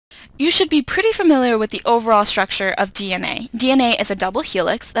You should be pretty familiar with the overall structure of DNA. DNA is a double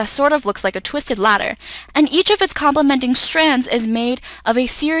helix that sort of looks like a twisted ladder, and each of its complementing strands is made of a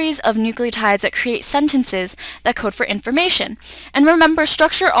series of nucleotides that create sentences that code for information. And remember,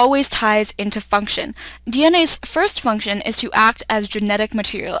 structure always ties into function. DNA's first function is to act as genetic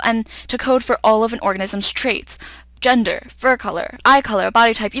material and to code for all of an organism's traits. Gender, fur color, eye color,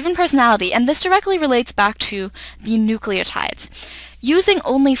 body type, even personality, and this directly relates back to the nucleotides. Using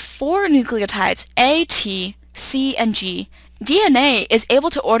only 4 nucleotides, A, T, C, and G, DNA is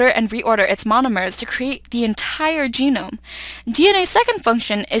able to order and reorder its monomers to create the entire genome. DNA's second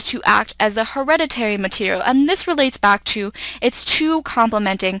function is to act as the hereditary material, and this relates back to its 2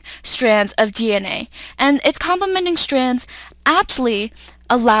 complementing strands of DNA. And its complementing strands aptly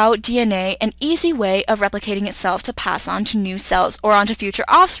allow DNA an easy way of replicating itself to pass on to new cells or onto future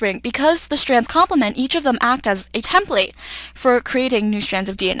offspring. Because the strands complement, each of them act as a template for creating new strands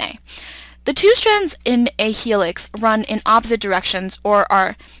of DNA. The 2 strands in a helix run in opposite directions or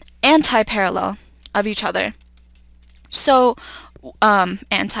are anti-parallel of each other. So,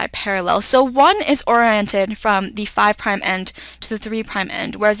 anti-parallel. So one is oriented from the 5' end to the 3'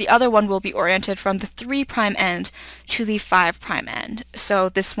 end, whereas the other one will be oriented from the 3' end to the 5' end. So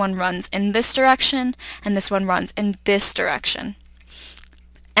this one runs in this direction, and this one runs in this direction.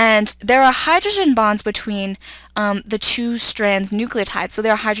 And there are hydrogen bonds between the 2 strands nucleotides. So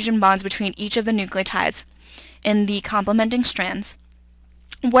there are hydrogen bonds between each of the nucleotides in the complementing strands,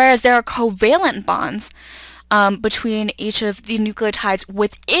 whereas there are covalent bonds between each of the nucleotides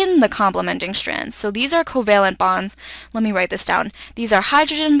within the complementing strands. So these are covalent bonds. Let me write this down. These are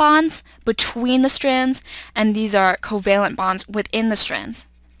hydrogen bonds between the strands, and these are covalent bonds within the strands.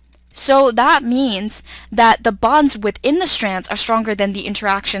 So that means that the bonds within the strands are stronger than the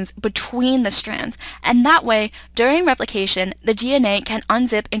interactions between the strands, and that way, during replication, the DNA can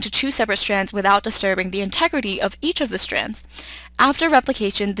unzip into 2 separate strands without disturbing the integrity of each of the strands. After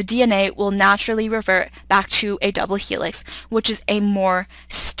replication, the DNA will naturally revert back to a double helix, which is a more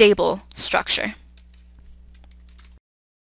stable structure.